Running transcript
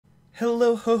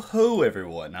Hello ho ho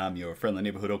everyone, I'm your friendly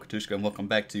neighborhood Oka Tushka and welcome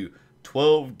back to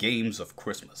 12 Games of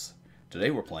Christmas.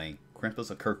 Today we're playing Krampus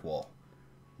Of Kirkwall.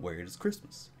 Where it is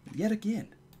Christmas, yet again.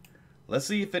 Let's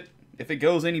see if it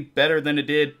goes any better than it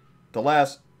did the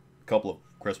last couple of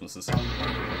Christmases.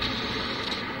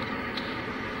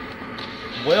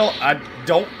 Well, I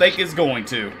don't think it's going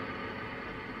to.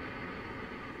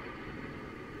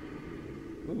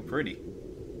 Ooh, pretty.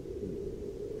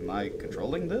 Am I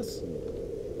controlling this?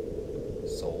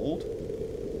 Sold.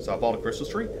 So I bought a Christmas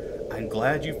tree. I'm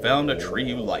glad you found a tree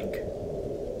you like.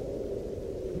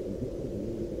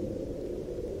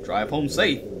 Drive home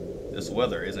safe. This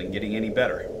weather isn't getting any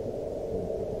better.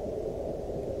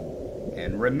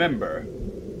 And remember...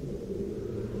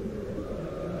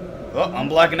 Oh, I'm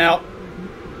blacking out.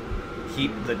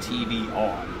 Keep the TV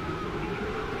on.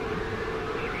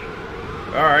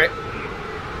 Alright.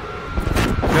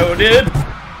 Noted.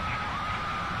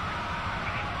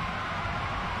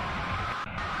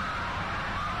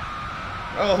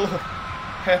 Oh, look.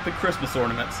 Happy Christmas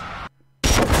ornaments.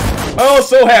 Oh,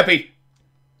 so happy!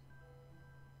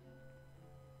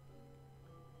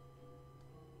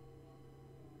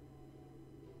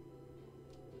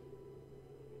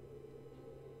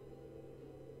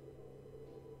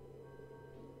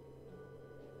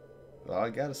 Well, I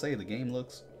gotta say, the game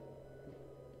looks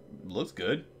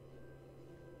good.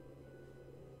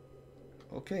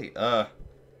 Okay, I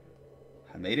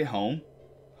made it home.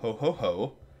 Ho ho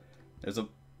ho. There's a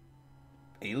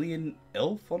alien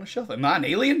elf on a shelf. Am I an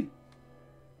alien?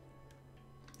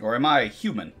 Or am I a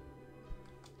human?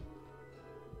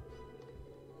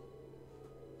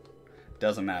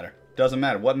 Doesn't matter. Doesn't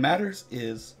matter. What matters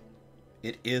is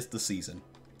it is the season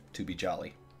to be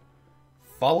jolly.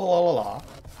 Fa la la la la.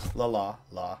 La la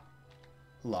la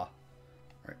la.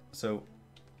 Alright, so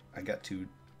I got to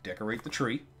decorate the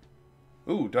tree.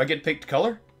 Ooh, do I get picked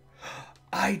color?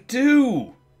 I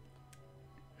do!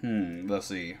 Let's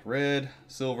see. Red,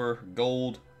 silver,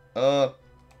 gold.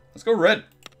 Let's go red.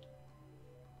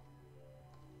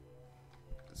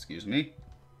 Excuse me.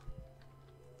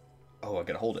 Oh, I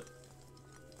gotta hold it.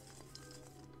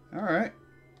 Alright.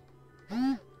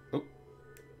 Oh.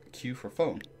 Q for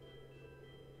phone.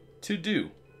 To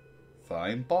do.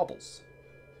 Find baubles.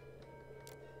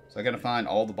 So I gotta find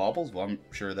all the baubles. Well, I'm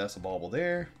sure that's a bauble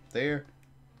there. There.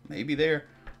 Maybe there.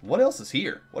 What else is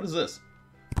here? What is this?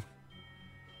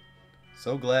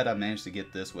 So glad I managed to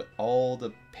get this with all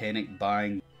the panic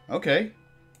buying. Okay.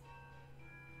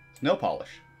 Nail polish.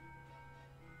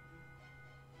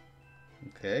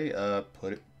 Okay,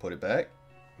 put it back.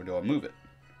 Or do I move it?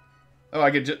 Oh,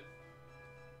 I could just...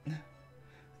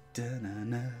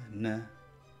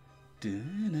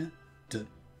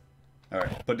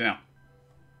 Alright, put it down.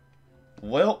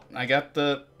 Well, I got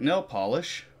the nail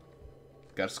polish.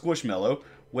 Got a squishmallow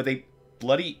with a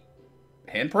bloody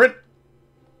handprint.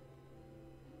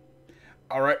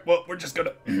 Alright, well, we're just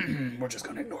gonna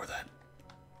ignore that.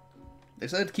 They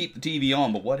said to keep the TV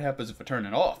on, but what happens if I turn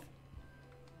it off?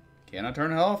 Can I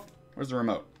turn it off? Where's the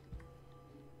remote?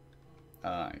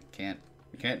 Can't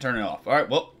turn it off. Alright,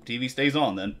 well, TV stays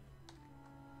on then.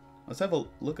 Let's have a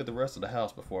look at the rest of the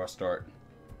house before I start.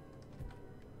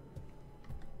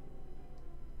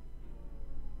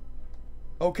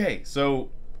 Okay, so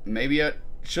maybe I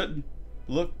shouldn't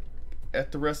look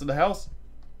at the rest of the house.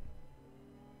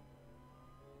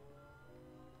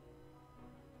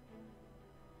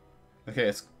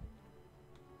 Okay,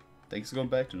 things going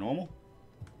back to normal.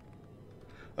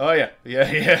 Oh yeah.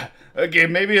 Okay,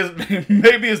 maybe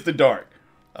it's the dark.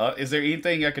 Is there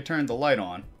anything I could turn the light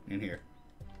on in here?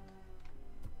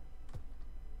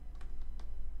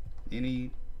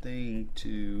 Anything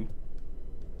to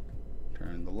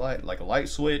turn the light, like a light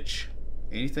switch?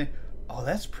 Anything? Oh,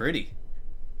 that's pretty.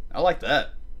 I like that.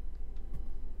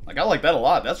 Like, I like that a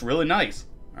lot. That's really nice.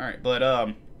 All right,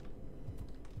 but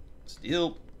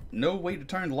still. No way to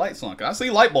turn the lights on. I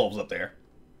see light bulbs up there,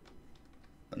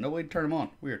 but no way to turn them on.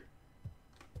 Weird.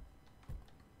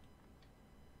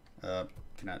 Can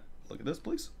I look at this,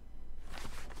 please?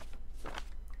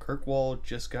 Kirkwall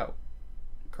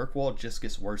just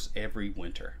gets worse every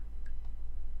winter.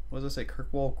 What does it say?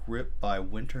 Kirkwall gripped by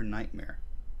winter nightmare.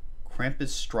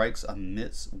 Krampus strikes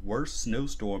amidst worst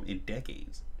snowstorm in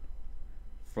decades.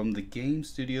 From the game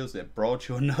studios that brought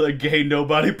you another game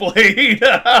nobody played.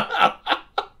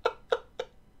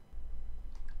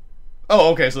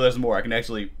 Oh, okay, so there's more. I can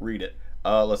actually read it.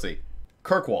 Let's see.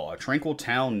 Kirkwall, a tranquil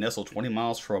town nestled 20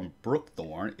 miles from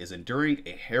Brookthorn, is enduring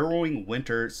a harrowing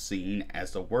winter scene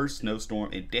as the worst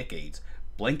snowstorm in decades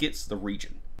blankets the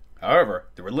region. However,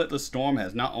 the relentless storm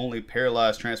has not only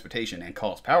paralyzed transportation and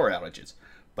caused power outages,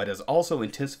 but has also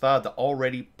intensified the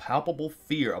already palpable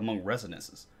fear among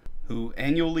residents, who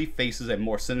annually faces a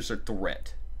more sinister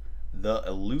threat. The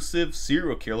elusive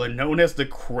serial killer known as the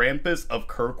Krampus of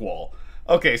Kirkwall.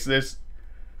 Okay, so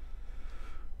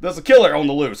there's a killer on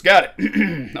the loose. Got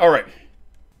it. Alright.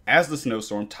 As the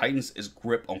snowstorm tightens its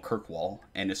grip on Kirkwall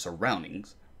and its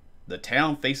surroundings, the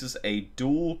town faces a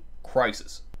dual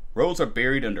crisis. Roads are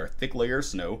buried under a thick layer of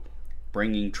snow,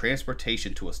 bringing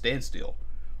transportation to a standstill,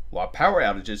 while power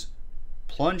outages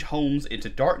plunge homes into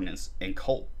darkness and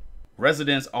cold.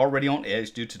 Residents already on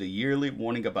edge due to the yearly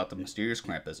warning about the mysterious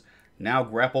Krampus now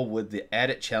grapple with the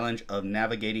added challenge of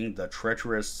navigating the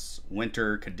treacherous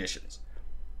winter conditions.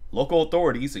 Local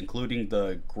authorities, including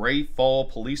the Great Fall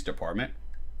Police Department,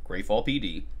 Great Fall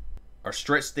PD, are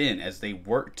stretched thin as they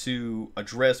work to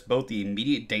address both the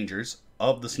immediate dangers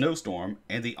of the snowstorm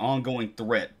and the ongoing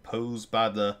threat posed by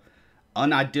the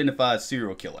unidentified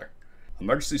serial killer.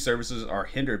 Emergency services are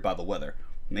hindered by the weather,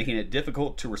 making it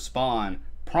difficult to respond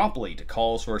promptly to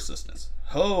calls for assistance.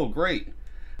 Oh, great!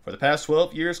 For the past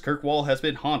 12 years, Kirkwall has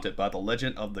been haunted by the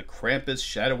legend of the Krampus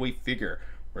shadowy figure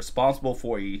responsible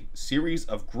for a series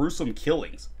of gruesome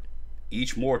killings,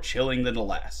 each more chilling than the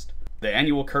last. The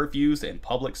annual curfews and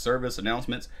public service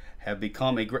announcements have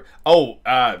become a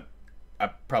I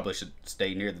probably should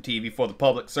stay near the TV for the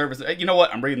public service. You know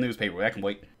what? I'm reading the newspaper. I can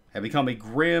wait. Have become a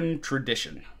grim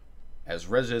tradition, as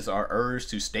residents are urged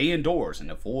to stay indoors and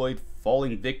avoid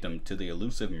falling victim to the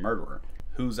elusive murderer,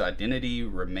 whose identity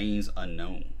remains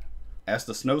unknown. As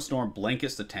the snowstorm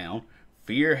blankets the town,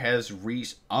 fear has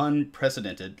reached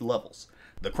unprecedented levels.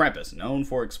 The Krampus, known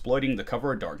for exploiting the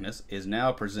cover of darkness, is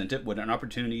now presented with an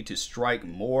opportunity to strike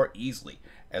more easily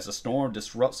as the storm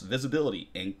disrupts visibility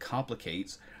and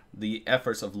complicates the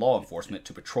efforts of law enforcement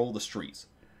to patrol the streets.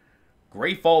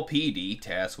 Great Fall PD,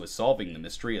 tasked with solving the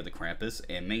mystery of the Krampus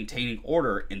and maintaining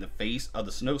order in the face of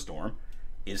the snowstorm,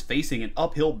 is facing an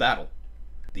uphill battle.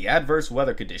 The adverse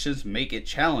weather conditions make it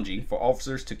challenging for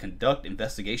officers to conduct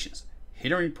investigations,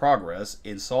 hindering progress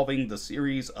in solving the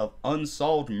series of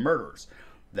unsolved murders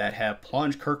that have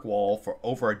plunged Kirkwall for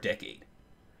over a decade.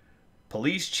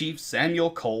 Police Chief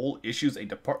Samuel Cole issues a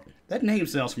department. That name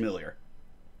sounds familiar.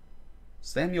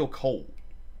 Samuel Cole.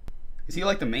 Is he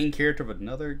like the main character of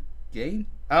another game?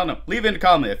 I don't know. Leave it in the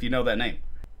comment if you know that name.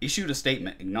 Issued a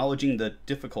statement acknowledging the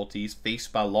difficulties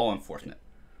faced by law enforcement.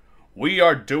 We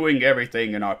are doing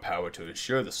everything in our power to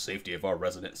ensure the safety of our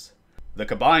residents. The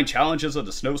combined challenges of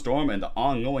the snowstorm and the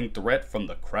ongoing threat from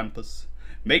the Krampus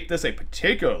make this a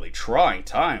particularly trying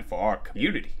time for our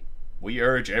community. We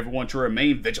urge everyone to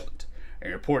remain vigilant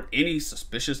and report any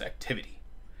suspicious activity.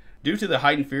 Due to the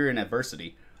heightened fear and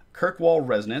adversity, Kirkwall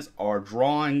residents are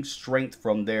drawing strength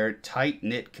from their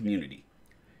tight-knit community.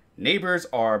 Neighbors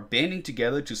are banding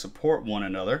together to support one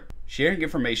another, sharing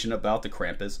information about the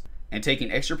Krampus, and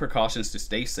taking extra precautions to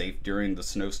stay safe during the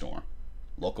snowstorm.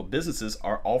 Local businesses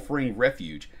are offering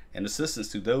refuge and assistance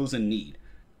to those in need,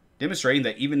 demonstrating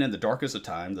that even in the darkest of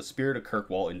time, the spirit of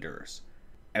Kirkwall endures.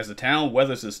 As the town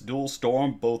weathers this dual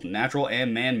storm, both natural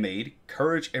and man-made,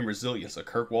 courage and resilience of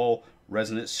Kirkwall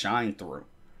residents shine through.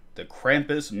 The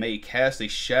Krampus may cast a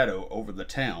shadow over the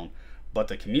town, but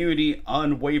the community's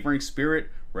unwavering spirit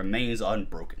remains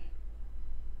unbroken.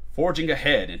 Forging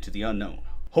ahead into the unknown,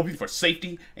 hoping for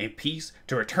safety and peace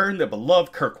to return the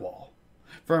beloved Kirkwall.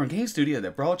 From a game studio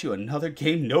that brought you another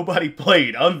game nobody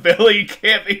played, unveiling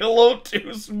Can't Be Alone 2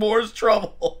 S'mores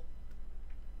Trouble.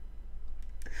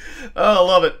 Oh, I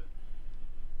love it.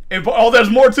 There's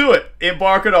more to it.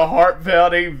 Embark on a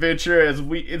heart-pounding venture as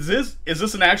we... Is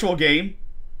this an actual game?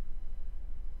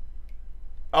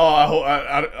 Oh,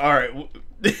 alright.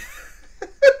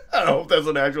 I hope that's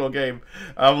an actual game.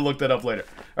 I'm gonna look that up later.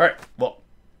 Alright, well.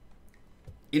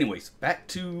 Anyways, back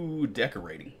to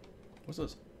decorating. What's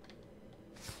this?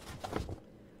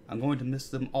 I'm going to miss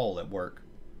them all at work.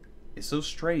 It's so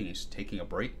strange taking a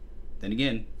break. Then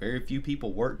again, very few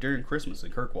people work during Christmas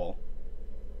in Kirkwall.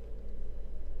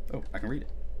 Oh, I can read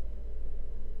it.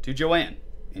 To Joanne,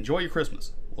 enjoy your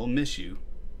Christmas. We'll miss you,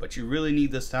 but you really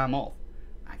need this time off.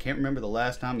 I can't remember the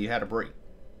last time you had a break.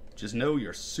 Just know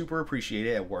you're super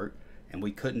appreciated at work, and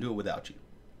we couldn't do it without you.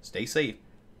 Stay safe,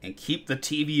 and keep the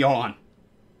TV on.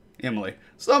 Emily,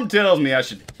 something tells me I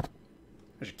should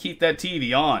keep that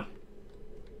TV on.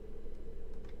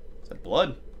 Is that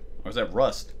blood? Or is that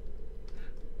rust?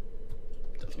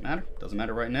 Doesn't matter. Doesn't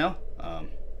matter right now.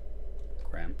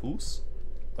 Krampus.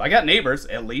 Well, I got neighbors,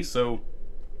 at least, so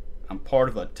I'm part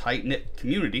of a tight-knit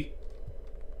community.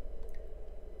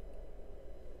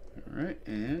 Alright,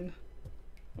 and...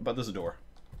 what about this door?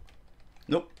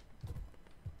 Nope.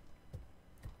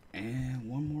 And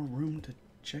one more room to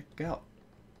check out.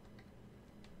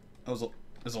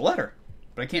 There's a letter,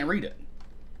 but I can't read it.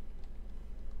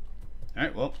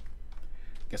 Alright, well.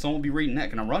 Guess I won't be reading that.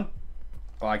 Can I run?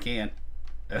 Oh, I can.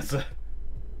 That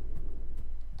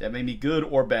made me good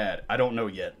or bad. I don't know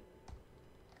yet.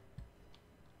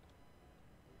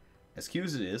 As cute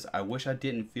as it is, I wish I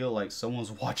didn't feel like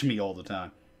someone's watching me all the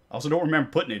time. I also don't remember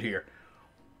putting it here.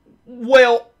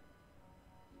 Well,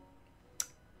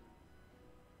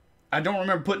 I don't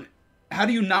remember putting... How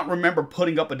do you not remember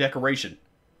putting up a decoration?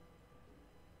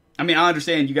 I mean, I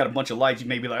understand you got a bunch of lights. You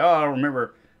may be like, oh, I don't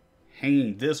remember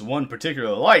hanging this one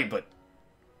particular light, but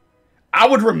I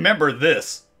would remember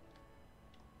this.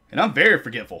 And I'm very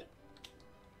forgetful.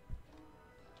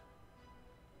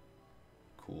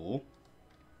 Cool.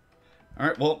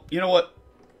 Alright, well, you know what?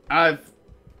 I've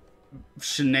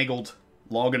shenagled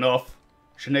long enough.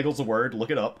 Shenagle's a word,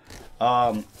 look it up.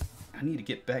 I need to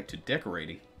get back to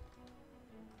decorating.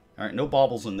 Alright, no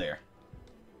baubles in there.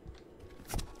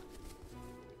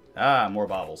 Ah, more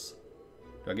baubles.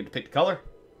 Do I get to pick the color?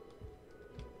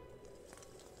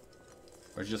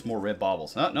 Or is it just more red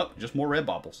baubles? Oh, nope, just more red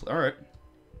baubles. Alright.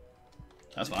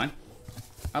 That's fine.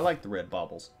 I like the red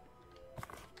baubles.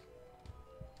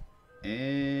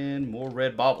 And more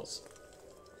red baubles.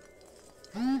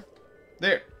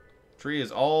 There. Tree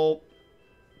is all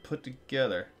put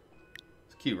together.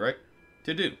 It's cute, right?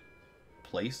 To do.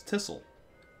 Place tinsel.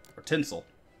 Or tinsel.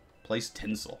 Place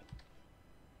tinsel.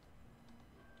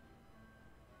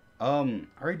 I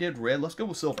already did red. Let's go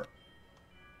with silver.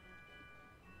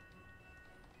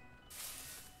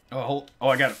 Oh,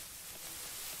 I got it.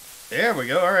 There we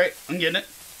go. Alright, I'm getting it.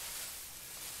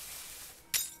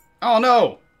 Oh,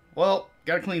 no! Well,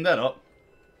 gotta clean that up.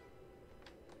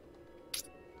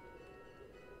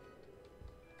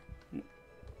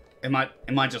 Am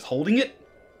I just holding it?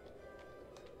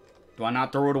 Do I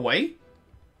not throw it away?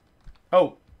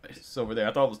 Oh, it's over there.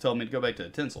 I thought it was telling me to go back to the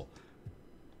tinsel.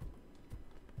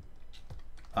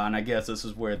 And I guess this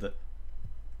is where the...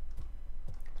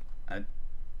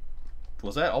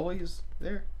 Was that always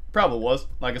there? Probably was.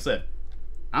 Like I said,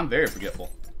 I'm very forgetful.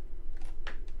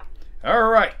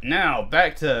 Alright, now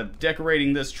back to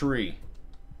decorating this tree.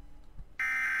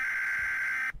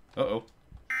 Uh-oh.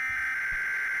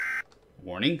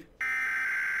 Warning.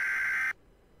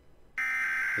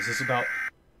 Is this about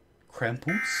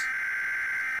Krampus?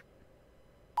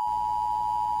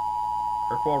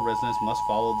 Kirkwall residents must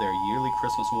follow their yearly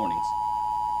Christmas warnings.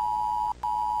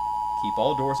 Keep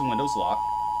all doors and windows locked.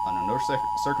 Under no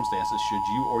circumstances should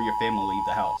you or your family leave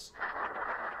the house.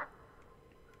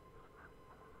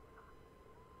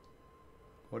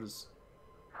 What is...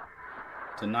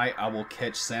 Tonight I will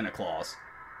catch Santa Claus.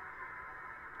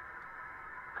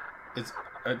 It's...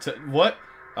 what?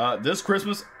 This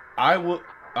Christmas I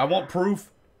want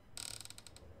proof.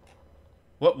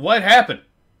 What happened?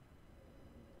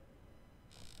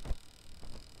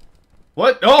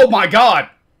 What? Oh my God!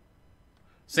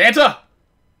 Santa?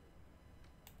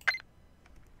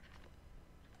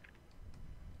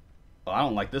 Oh, I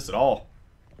don't like this at all.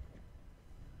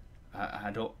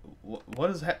 I don't... What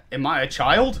is that? Am I a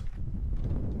child?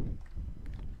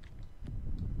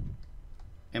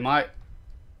 Am I...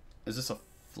 Is this a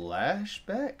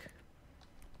flashback?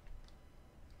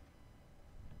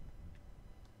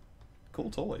 Cool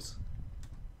toys.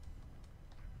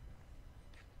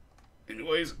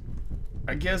 Anyways,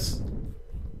 I guess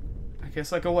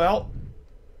I go out.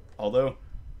 Although,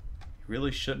 you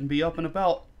really shouldn't be up and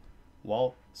about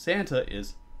while Santa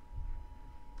is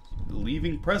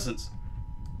leaving presents.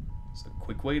 It's a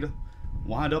quick way to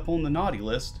wind up on the naughty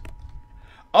list.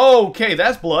 Okay,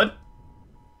 that's blood.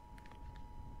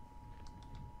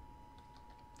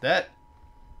 That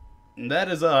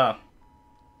is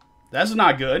that's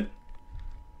not good.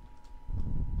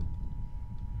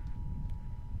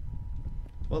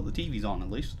 Well, the TV's on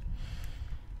at least.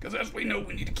 Because as we know,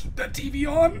 we need to keep that TV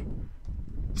on.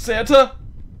 Santa?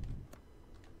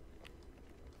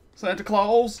 Santa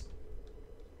Claus?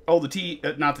 Oh, not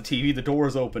the TV, the door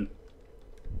is open.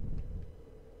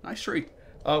 Nice tree.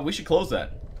 We should close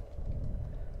that.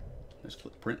 There's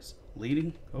footprints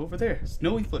leading over there.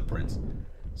 Snowy footprints.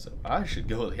 So I should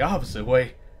go the opposite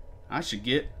way. I should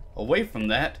get away from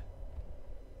that.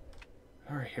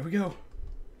 Alright, here we go.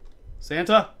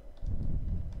 Santa?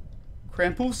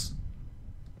 Krampus?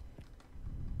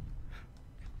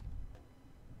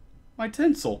 My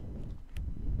tinsel.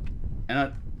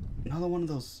 And another one of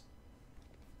those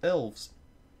elves.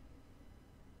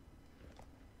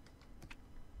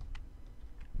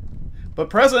 But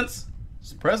presents!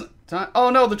 It's present time. Oh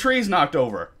no, the tree's knocked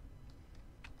over.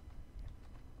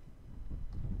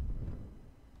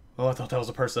 Oh, I thought that was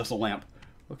a person. That's a lamp.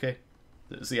 Okay.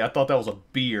 See, I thought that was a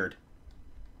beard.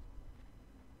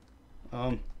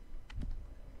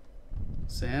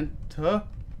 Santa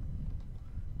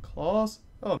Claus?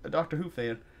 Oh, a Doctor Who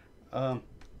fan.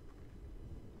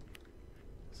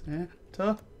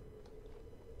 Santa?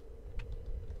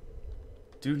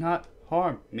 Do not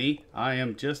harm me. I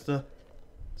am just a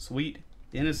sweet,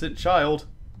 innocent child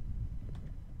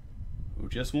who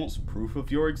just wants proof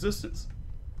of your existence.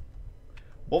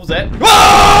 What was that?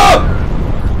 Ah!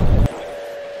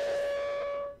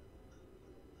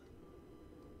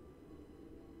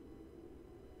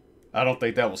 I don't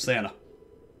think that was Santa.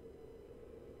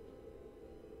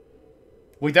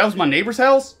 Wait, that was my neighbor's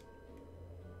house?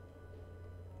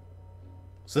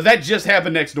 So that just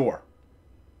happened next door.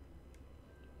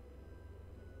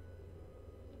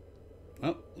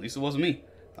 Well, at least it wasn't me.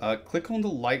 Click on the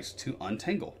lights to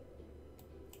untangle.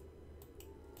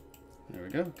 There we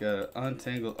go. Gotta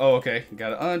untangle. Oh, okay.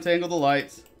 Gotta untangle the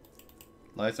lights.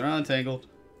 Lights are untangled.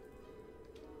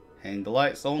 Hang the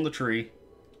lights on the tree.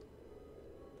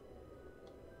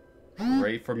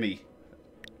 Ready for me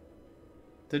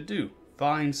to do.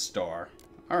 Find star.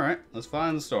 Alright, let's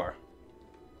find the star.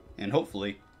 And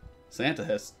hopefully, Santa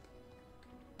has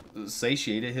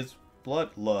satiated his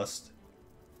bloodlust.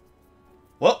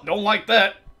 Well, don't like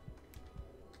that.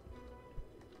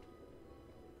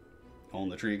 On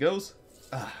the tree it goes.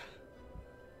 Ah,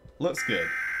 looks good.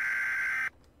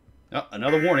 Oh,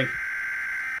 another warning.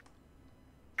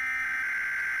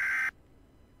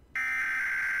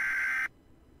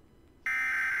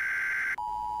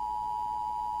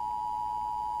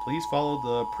 Please follow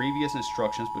the previous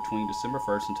instructions between December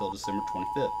 1st until December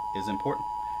 25th. It is important.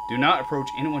 Do not approach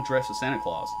anyone dressed as Santa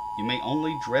Claus. You may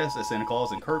only dress as Santa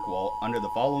Claus in Kirkwall under the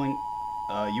following.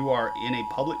 You are in a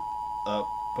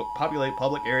populated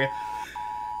public area.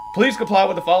 Please comply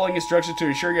with the following instructions to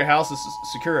ensure your house is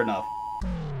secure enough.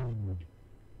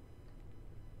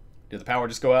 Did the power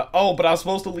just go out? Oh, but I was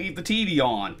supposed to leave the TV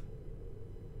on.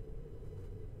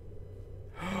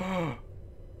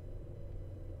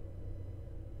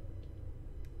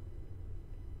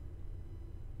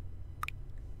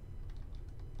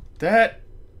 That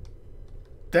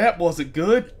wasn't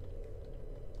good.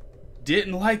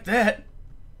 Didn't like that.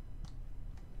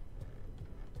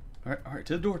 All right,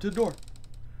 to the door,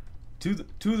 to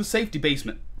the safety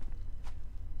basement.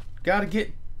 Gotta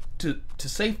get to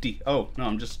safety. Oh no,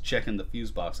 I'm just checking the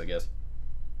fuse box, I guess.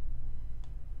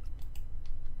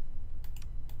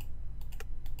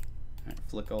 All right,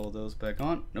 flick all of those back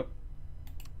on. Nope.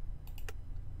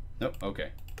 Nope. Okay,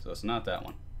 so it's not that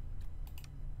one.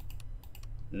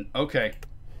 Okay,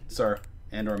 sir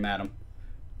and or madam.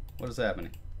 What is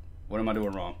happening? What am I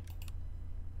doing wrong?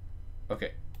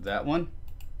 Okay, that one.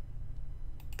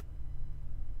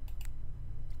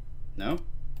 No?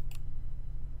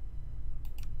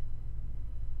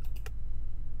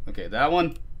 Okay, that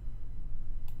one.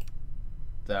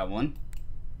 That one.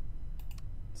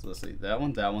 So let's see. That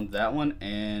one,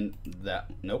 and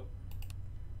that. Nope.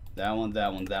 That one,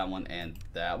 and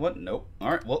that one. Nope.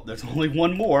 Alright, well, there's only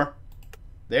one more.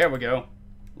 There we go.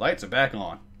 Lights are back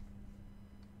on.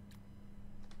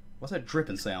 What's that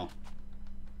dripping sound?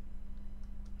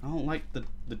 I don't like the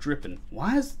dripping.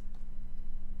 Why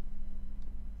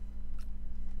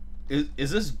is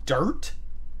this dirt?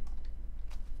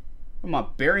 Am I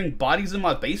burying bodies in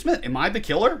my basement? Am I the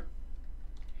killer?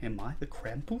 Am I the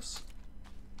Krampus?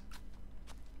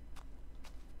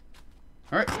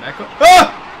 Alright, back up.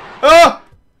 Ah! Ah!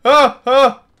 Ah!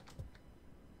 Ah!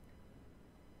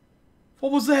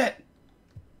 What was that?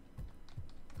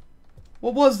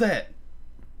 What was that?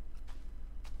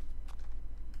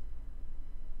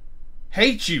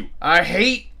 Hate you. I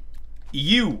hate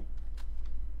you.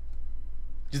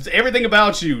 Just everything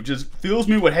about you just fills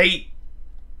me with hate.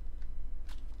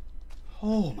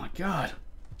 Oh my god.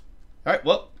 Alright,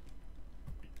 well.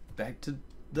 Back to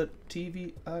the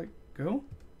TV I go.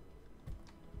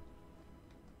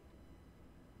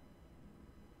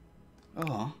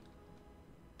 Oh.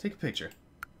 Take a picture.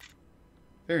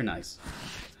 Very nice.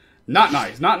 Not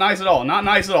nice. Not nice at all. Not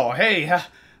nice at all. Hey,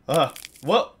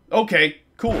 well, okay,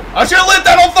 cool. I should have lit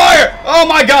that on fire! Oh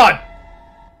my god!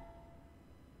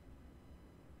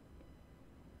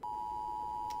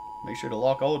 Make sure to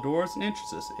lock all doors and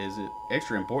entrances. Is it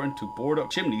extra important to board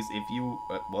up chimneys if you,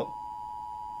 well.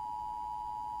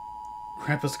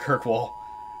 Krampus Kirkwall.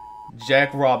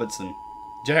 Jack Robinson.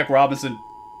 Jack Robinson.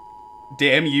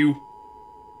 Damn you.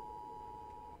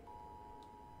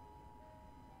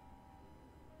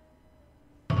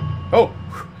 Oh!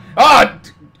 Ah!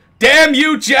 Damn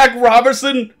you, Jack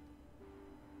Robertson!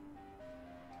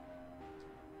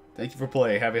 Thank you for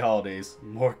playing. Happy holidays.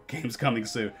 More games coming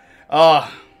soon.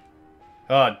 That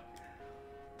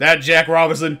Jack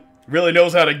Robinson. Really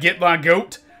knows how to get my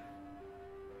goat.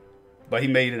 But he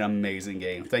made an amazing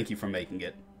game. Thank you for making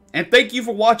it. And thank you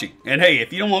for watching. And hey,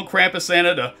 if you don't want Krampus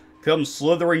Santa to come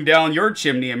slithering down your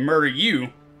chimney and murder you,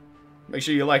 make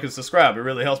sure you like and subscribe. It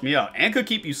really helps me out. And could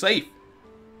keep you safe.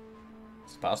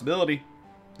 It's a possibility.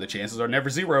 The chances are never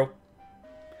zero.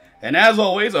 And as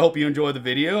always, I hope you enjoyed the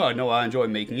video. I know I enjoyed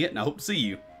making it, and I hope to see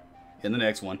you in the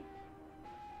next one.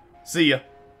 See ya.